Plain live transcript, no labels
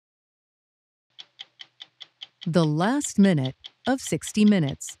The last minute of 60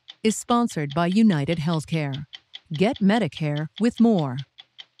 Minutes is sponsored by United Healthcare. Get Medicare with more.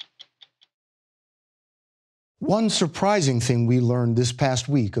 One surprising thing we learned this past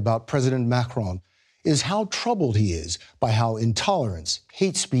week about President Macron is how troubled he is by how intolerance,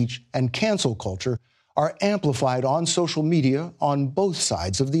 hate speech, and cancel culture are amplified on social media on both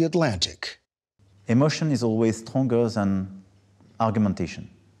sides of the Atlantic. Emotion is always stronger than argumentation.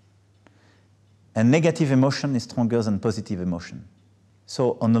 And negative emotion is stronger than positive emotion.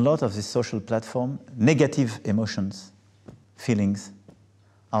 So on a lot of this social platform, negative emotions, feelings,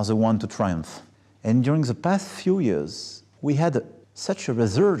 are the one to triumph. And during the past few years, we had such a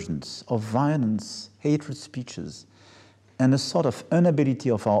resurgence of violence, hatred speeches, and a sort of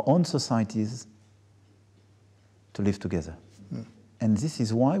inability of our own societies to live together. And this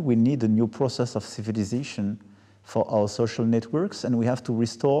is why we need a new process of civilization for our social networks, and we have to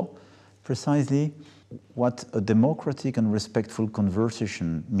restore precisely what a democratic and respectful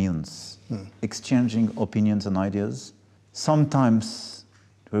conversation means. Exchanging opinions and ideas, sometimes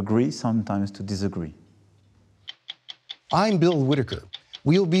to agree, sometimes to disagree. I'm Bill Whitaker.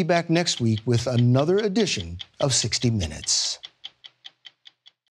 We'll be back next week with another edition of 60 Minutes.